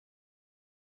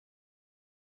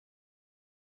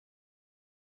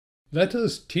Let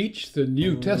us teach the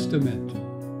New Testament.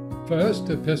 First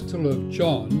Epistle of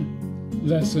John,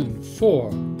 Lesson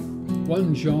 4,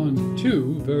 1 John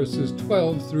 2, verses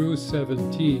 12 through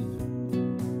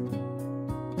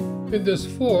 17. In this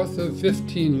fourth of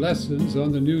 15 lessons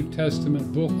on the New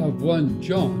Testament book of 1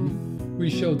 John, we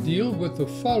shall deal with the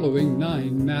following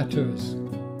 9 matters.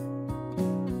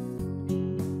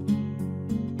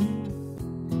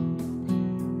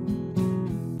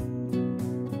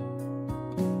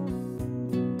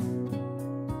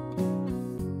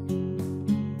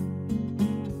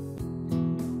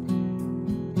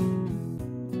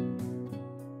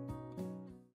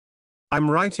 I'm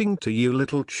writing to you,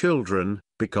 little children,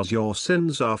 because your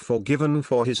sins are forgiven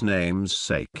for his name's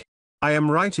sake. I am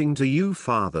writing to you,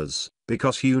 fathers,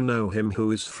 because you know him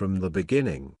who is from the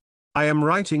beginning. I am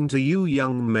writing to you,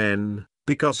 young men,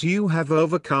 because you have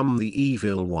overcome the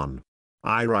evil one.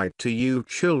 I write to you,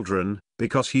 children,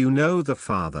 because you know the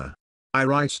Father. I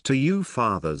write to you,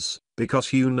 fathers,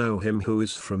 because you know him who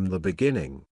is from the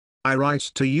beginning. I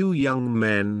write to you, young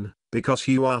men, because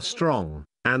you are strong,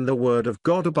 and the word of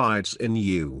God abides in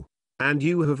you, and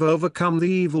you have overcome the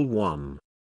evil one.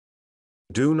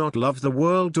 Do not love the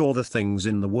world or the things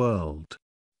in the world.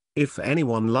 If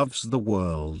anyone loves the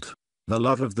world, the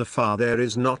love of the Father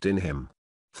is not in him.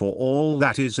 For all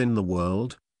that is in the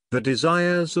world, the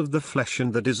desires of the flesh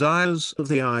and the desires of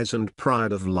the eyes and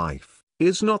pride of life,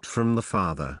 is not from the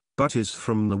Father, but is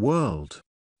from the world.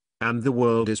 And the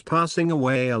world is passing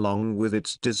away along with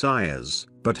its desires,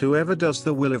 but whoever does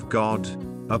the will of God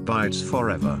abides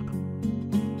forever.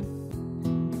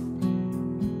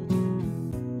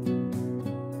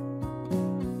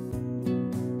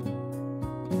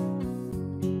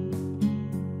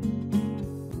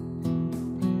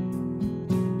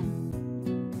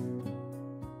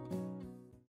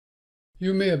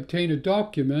 You may obtain a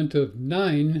document of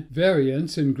 9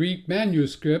 variants in Greek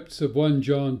manuscripts of 1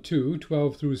 John 2,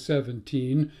 12 through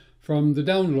 17 from the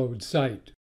download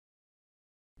site.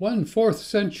 One 4th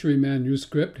century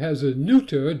manuscript has a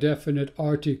neuter definite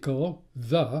article,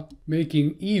 the,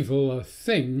 making evil a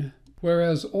thing,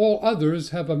 whereas all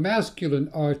others have a masculine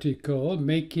article,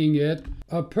 making it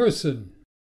a person.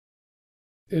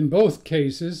 In both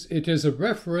cases, it is a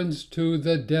reference to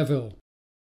the devil.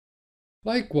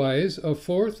 Likewise, a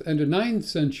 4th and a 9th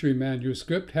century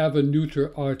manuscript have a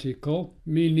neuter article,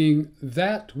 meaning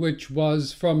that which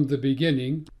was from the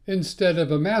beginning, instead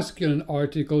of a masculine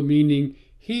article meaning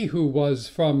he who was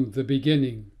from the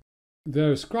beginning.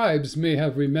 Their scribes may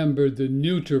have remembered the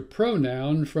neuter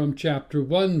pronoun from chapter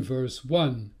 1, verse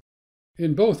 1.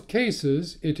 In both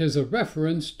cases, it is a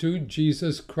reference to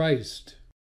Jesus Christ.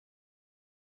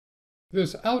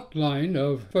 This outline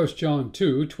of 1 John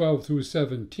 2, 12 through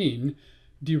 17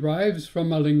 derives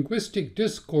from a linguistic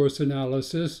discourse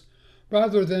analysis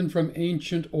rather than from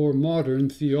ancient or modern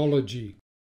theology.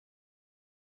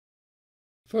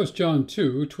 1 John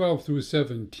 2, 12 through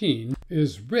 17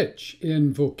 is rich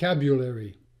in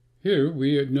vocabulary. Here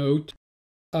we note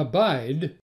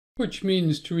abide, which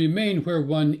means to remain where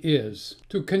one is,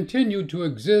 to continue to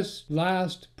exist,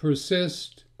 last,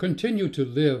 persist, continue to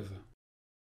live.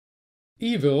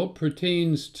 Evil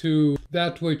pertains to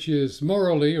that which is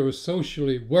morally or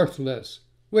socially worthless,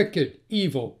 wicked,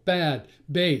 evil, bad,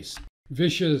 base,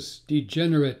 vicious,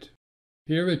 degenerate.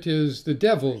 Here it is the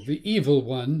devil, the evil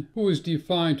one, who is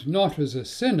defined not as a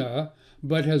sinner,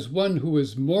 but as one who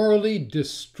is morally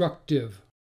destructive.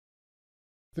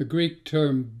 The Greek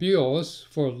term bios,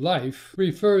 for life,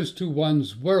 refers to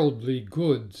one's worldly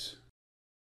goods.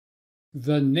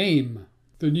 The name.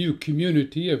 The new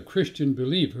community of Christian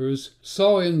believers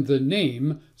saw in the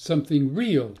name something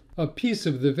real, a piece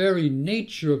of the very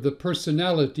nature of the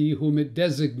personality whom it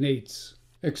designates,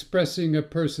 expressing a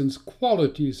person's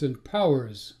qualities and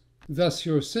powers. Thus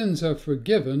your sins are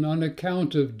forgiven on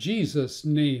account of Jesus'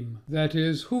 name, that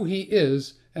is, who he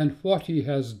is and what he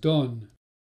has done.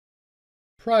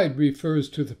 Pride refers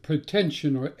to the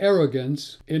pretension or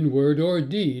arrogance, in word or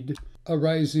deed,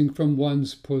 arising from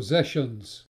one's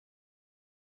possessions.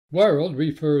 World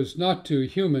refers not to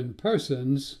human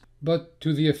persons, but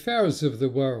to the affairs of the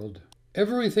world.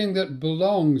 Everything that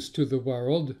belongs to the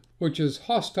world, which is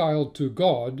hostile to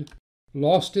God,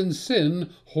 lost in sin,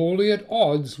 wholly at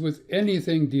odds with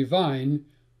anything divine,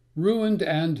 ruined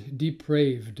and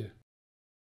depraved.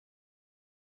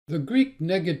 The Greek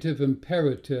negative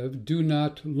imperative, do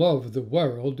not love the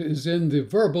world, is in the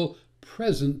verbal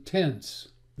present tense.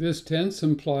 This tense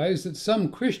implies that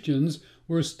some Christians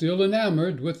were still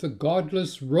enamored with the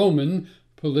godless Roman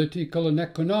political and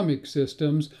economic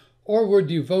systems, or were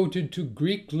devoted to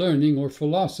Greek learning or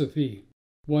philosophy.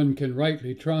 One can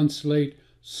rightly translate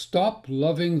Stop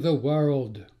loving the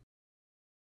world.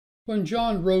 When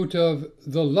John wrote of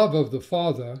the love of the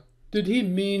Father, did he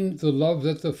mean the love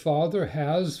that the Father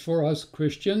has for us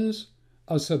Christians,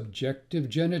 a subjective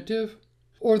genitive,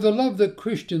 or the love that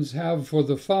Christians have for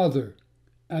the Father,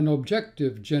 an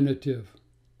objective genitive?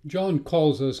 John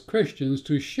calls us Christians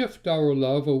to shift our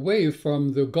love away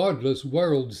from the godless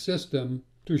world system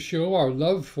to show our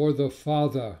love for the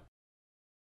Father.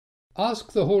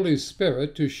 Ask the Holy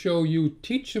Spirit to show you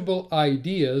teachable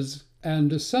ideas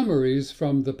and summaries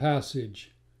from the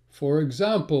passage. For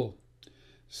example,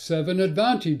 7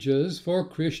 advantages for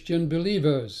Christian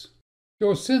believers.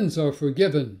 Your sins are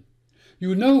forgiven.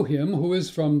 You know him who is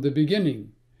from the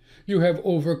beginning. You have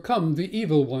overcome the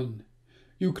evil one.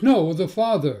 You know the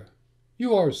Father.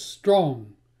 You are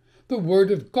strong. The word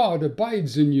of God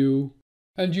abides in you,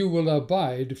 and you will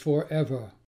abide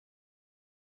forever.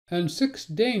 And 6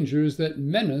 dangers that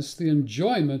menace the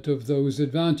enjoyment of those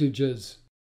advantages.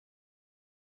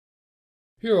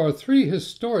 Here are 3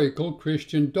 historical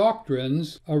Christian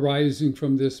doctrines arising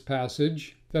from this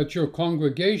passage that your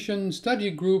congregation,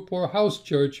 study group, or house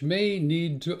church may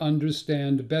need to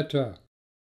understand better.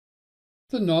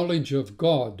 The knowledge of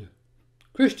God.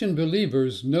 Christian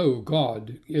believers know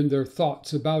God in their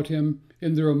thoughts about him,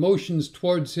 in their emotions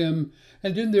towards him,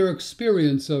 and in their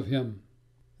experience of him.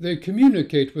 They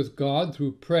communicate with God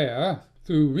through prayer,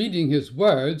 through reading his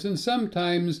words, and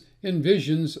sometimes in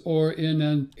visions or in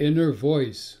an inner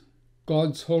voice.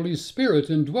 God's Holy Spirit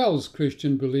indwells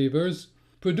Christian believers,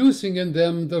 producing in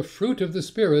them the fruit of the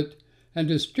Spirit and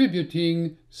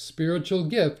distributing spiritual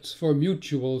gifts for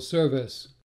mutual service.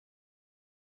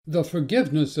 The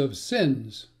forgiveness of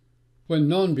sins. When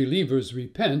non-believers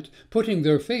repent, putting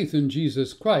their faith in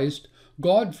Jesus Christ,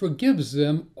 God forgives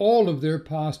them all of their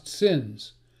past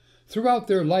sins. Throughout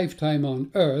their lifetime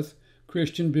on earth,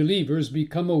 Christian believers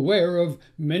become aware of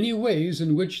many ways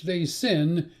in which they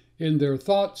sin in their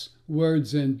thoughts,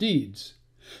 words, and deeds.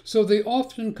 So they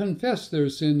often confess their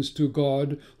sins to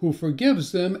God, who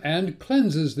forgives them and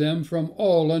cleanses them from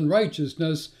all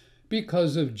unrighteousness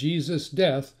because of Jesus'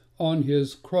 death on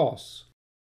his cross.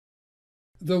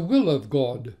 The will of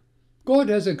God. God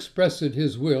has expressed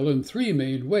his will in 3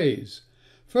 main ways.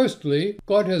 Firstly,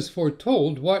 God has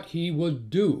foretold what he would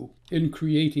do in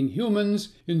creating humans,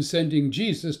 in sending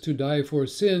Jesus to die for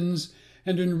sins,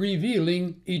 and in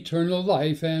revealing eternal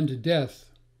life and death.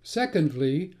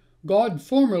 Secondly, God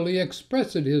formally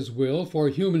expressed his will for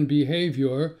human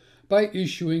behavior by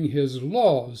issuing his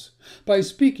laws, by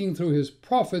speaking through his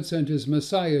prophets and his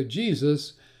Messiah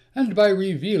Jesus, and by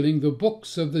revealing the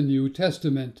books of the New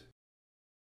Testament.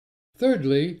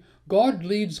 Thirdly, God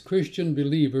leads Christian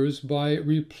believers by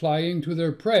replying to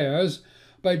their prayers,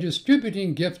 by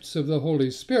distributing gifts of the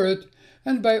Holy Spirit,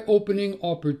 and by opening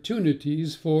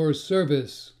opportunities for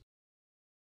service.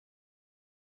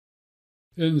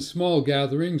 In small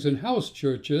gatherings and house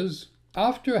churches,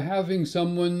 after having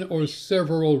someone or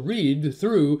several read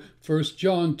through 1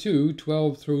 John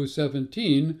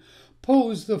 2:12-17,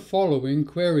 pose the following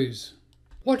queries.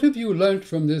 What have you learnt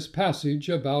from this passage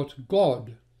about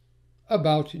God,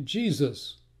 about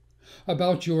Jesus,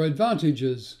 about your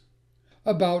advantages,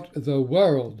 about the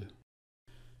world?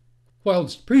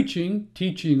 Whilst preaching,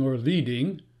 teaching, or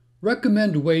leading,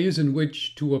 recommend ways in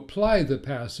which to apply the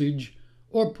passage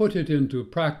or put it into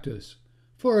practice.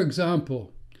 For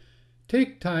example,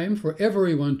 take time for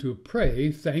everyone to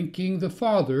pray, thanking the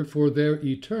Father for their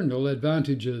eternal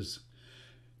advantages.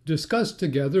 Discuss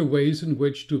together ways in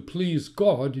which to please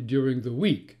God during the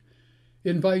week.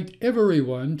 Invite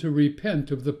everyone to repent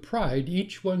of the pride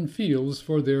each one feels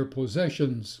for their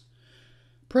possessions.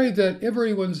 Pray that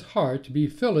everyone's heart be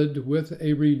filled with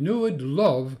a renewed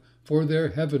love for their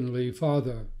Heavenly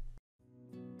Father.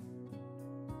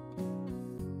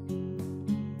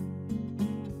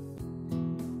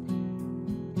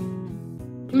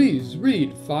 Please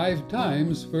read 5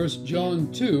 times 1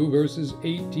 John 2 verses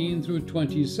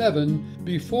 18-27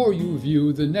 before you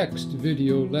view the next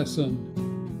video lesson.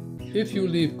 If you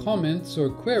leave comments or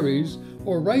queries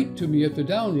or write to me at the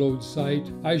download site,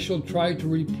 I shall try to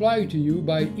reply to you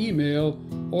by email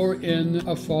or in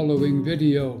a following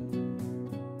video.